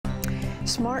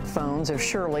Smartphones have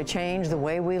surely changed the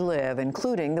way we live,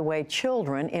 including the way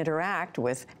children interact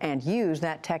with and use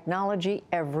that technology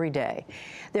every day.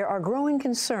 There are growing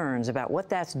concerns about what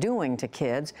that's doing to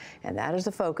kids, and that is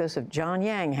the focus of John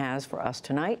Yang has for us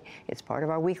tonight. It's part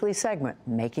of our weekly segment,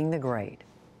 Making the Grade.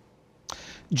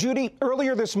 Judy,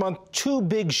 earlier this month, two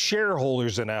big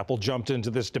shareholders in Apple jumped into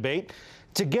this debate.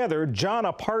 Together,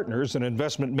 Jana Partners, an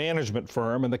investment management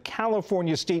firm, and the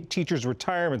California State Teachers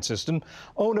Retirement System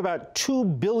own about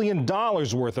 $2 billion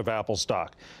worth of Apple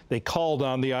stock. They called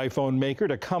on the iPhone maker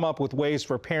to come up with ways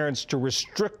for parents to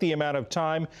restrict the amount of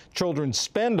time children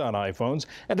spend on iPhones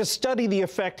and to study the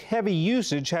effect heavy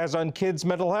usage has on kids'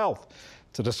 mental health.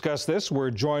 To discuss this, we're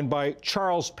joined by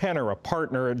Charles Penner, a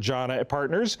partner at Jana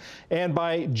Partners, and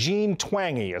by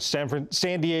Twenge, a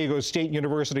San Diego State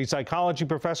University psychology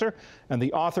professor and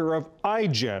the author of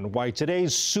IGen, Why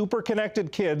Today's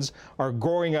Super-Connected Kids Are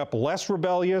Growing Up Less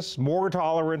Rebellious, More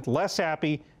Tolerant, Less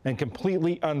Happy, and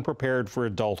completely unprepared for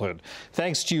adulthood.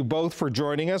 Thanks to you both for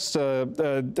joining us.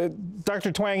 Dr.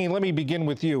 Twenge, let me begin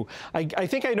with you. I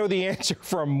think I know the answer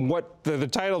from what the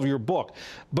title of your book,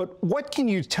 but what can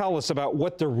you tell us about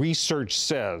what the research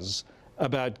says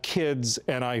about kids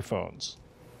and iPhones?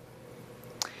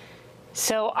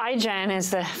 So IGen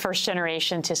is the first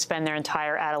generation to spend their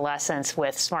entire adolescence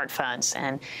with smartphones,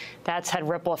 and that's had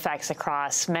ripple effects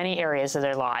across many areas of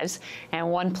their lives.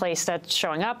 And one place that's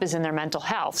showing up is in their mental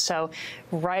health. So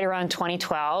right around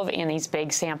 2012, in these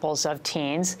big samples of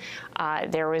teens,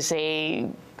 there was a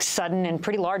sudden and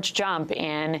pretty large jump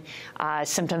in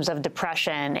symptoms of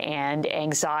depression and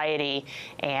anxiety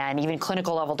and even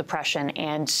clinical level depression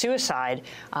and suicide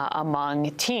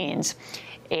among teens.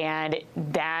 And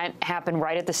that happened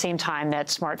right at the same time that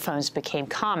smartphones became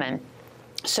common.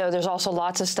 So there's also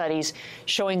lots of studies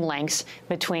showing links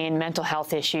between mental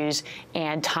health issues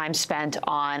and time spent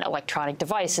on electronic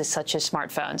devices such as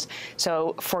smartphones.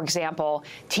 So, for example,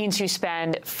 teens who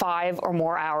spend 5 or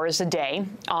more hours a day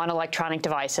on electronic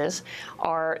devices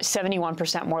are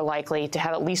 71% more likely to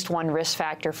have at least one risk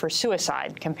factor for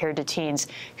suicide compared to teens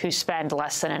who spend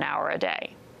less than an hour a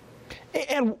day.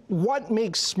 And what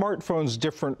makes smartphones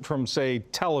different from, say,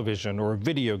 television or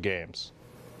video games?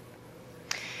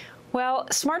 Well,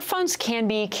 smartphones can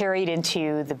be carried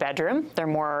into the bedroom. They're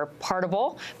more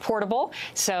portable,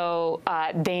 so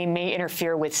they may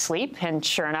interfere with sleep. And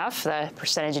sure enough, the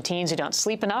percentage of teens who don't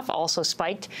sleep enough also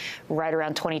spiked right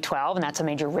around 2012, and that's a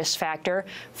major risk factor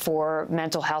for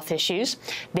mental health issues.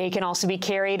 They can also be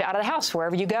carried out of the house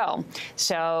wherever you go.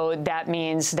 So that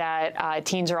means that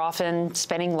teens are often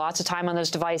spending lots of time on those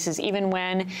devices, even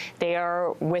when they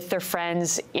are with their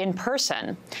friends in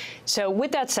person. So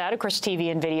with that said, of course,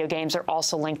 TV and video games are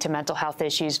also linked to mental health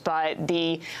issues, but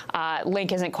the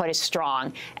link isn't quite as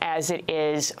strong as it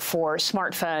is for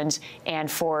smartphones and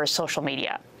for social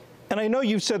media. And I know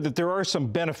you've said that there are some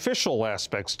beneficial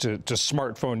aspects to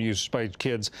smartphone use by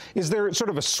kids. Is there sort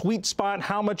of a sweet spot?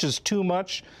 How much is too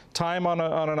much time on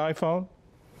an iPhone?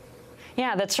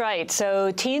 Yeah, that's right.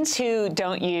 So teens who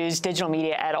don't use digital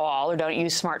media at all or don't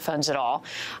use smartphones at all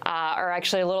are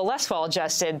actually a little less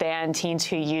well-adjusted than teens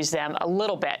who use them a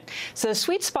little bit. So the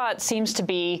sweet spot seems to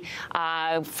be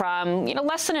from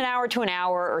less than an hour to an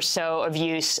hour or so of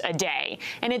use a day.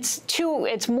 And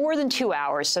it's more than 2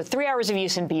 hours, so 3 hours of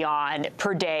use and beyond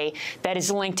per day that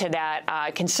is linked to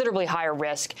that considerably higher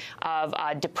risk of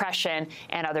depression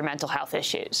and other mental health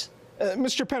issues.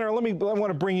 Mr. Penner, I want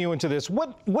to bring you into this.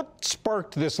 What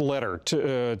sparked this letter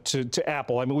to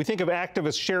Apple? I mean, we think of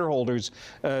activist shareholders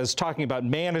as talking about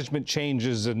management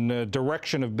changes and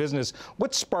direction of business.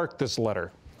 What sparked this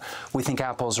letter? We think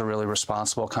Apple is a really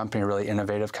responsible company, a really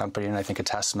innovative company, and I think a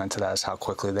testament to that is how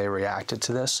quickly they reacted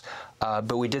to this.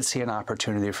 But we did see an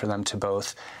opportunity for them to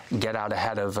both get out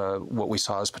ahead of what we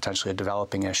saw as potentially a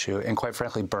developing issue and, quite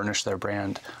frankly, burnish their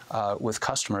brand with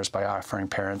customers by offering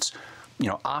parents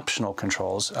optional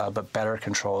controls, but better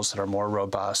controls that are more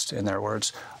robust, in their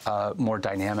words, more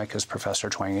dynamic, as Professor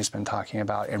Twenge has been talking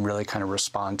about, and really kind of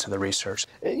respond to the research.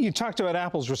 You talked about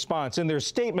Apple's response. In their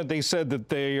statement, they said that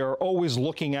they are always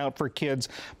looking out for kids,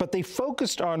 but they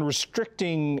focused on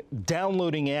restricting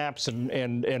downloading apps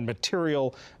and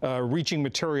material, reaching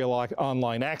material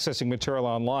online, accessing material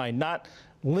online, not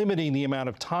limiting the amount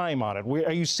of time on it.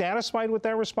 Are you satisfied with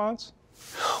that response?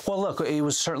 Well, look, it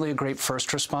was certainly a great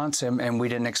first response, and we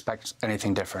didn't expect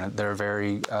anything different. They're a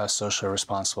very socially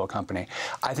responsible company.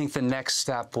 I think the next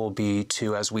step will be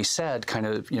to, as we said, kind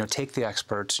of take the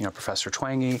experts, Professor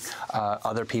Twenge,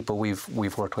 other people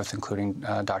we've worked with, including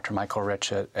Dr. Michael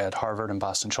Rich at Harvard and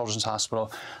Boston Children's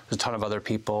Hospital. There's a ton of other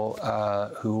people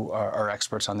who are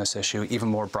experts on this issue, even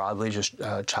more broadly, just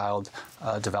child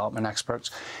development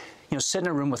experts. sit in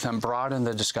a room with them, broaden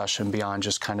the discussion beyond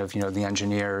just kind of, the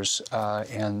engineers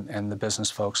and the business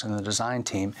folks and the design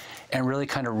team, and really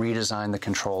kind of redesign the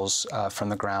controls from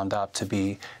the ground up to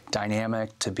be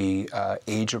dynamic, to be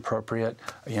age appropriate.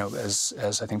 As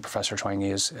I think Professor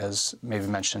Twenge has maybe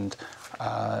mentioned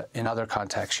in other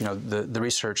contexts, the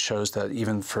research shows that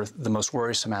even for the most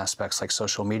worrisome aspects like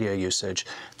social media usage,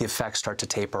 the effects start to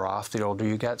taper off the older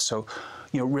you get. So,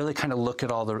 really kind of look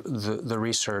at all the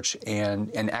research and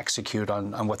execute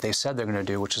on what they said they're going to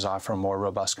do, which is offer more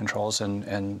robust controls,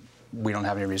 and we don't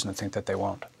have any reason to think that they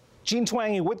won't. Gene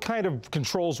Twenge, what kind of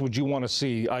controls would you want to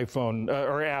see iPhone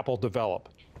or Apple develop?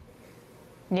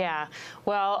 Yeah,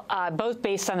 well, both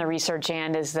based on the research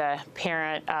and as the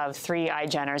parent of 3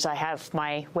 IGeners, I have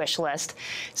my wish list.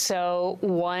 So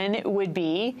one would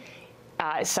be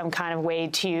some kind of way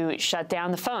to shut down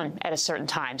the phone at a certain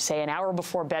time, say an hour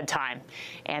before bedtime.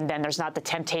 And then there's not the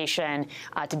temptation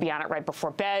to be on it right before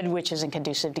bed, which isn't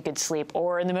conducive to good sleep,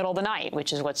 or in the middle of the night,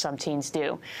 which is what some teens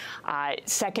do.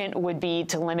 Second would be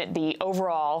to limit the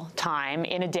overall time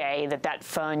in a day that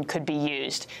phone could be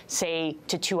used, say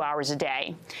to 2 hours a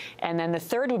day. And then the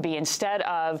third would be, instead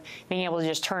of being able to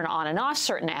just turn on and off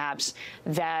certain apps,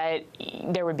 that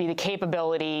there would be the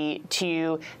capability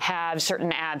to have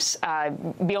certain apps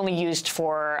be only used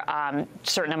for a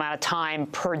certain amount of time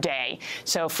per day.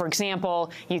 So, for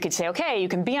example, you could say, okay, you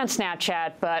can be on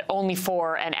Snapchat, but only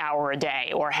for an hour a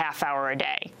day or half hour a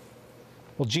day.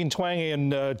 Well, Gene Twenge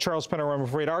and Charles Penner, I'm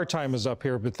afraid our time is up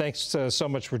here, but thanks so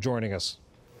much for joining us.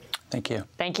 Thank you.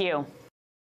 Thank you.